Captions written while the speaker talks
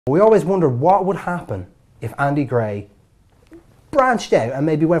We always wondered what would happen if Andy Gray branched out and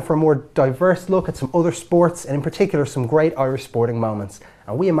maybe went for a more diverse look at some other sports, and in particular some great Irish sporting moments.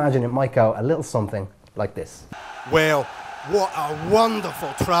 And we imagine it might go a little something like this. Well, what a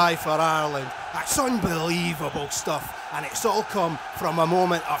wonderful try for Ireland. That's unbelievable stuff, and it's all come from a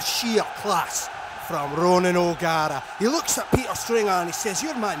moment of sheer class from Ronan O'Gara. He looks at Peter Stringer and he says,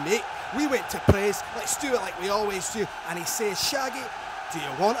 "You're my mate, we went to praise, let's do it like we always do." And he says, "Shaggy, do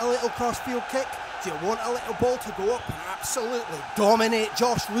you want a little crossfield kick? Do you want a little ball to go up and absolutely dominate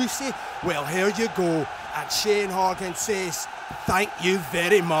Josh Lucy? Well, here you go." And Shane Horgan says, "Thank you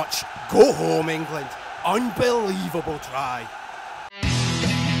very much. Go home, England." Unbelievable try.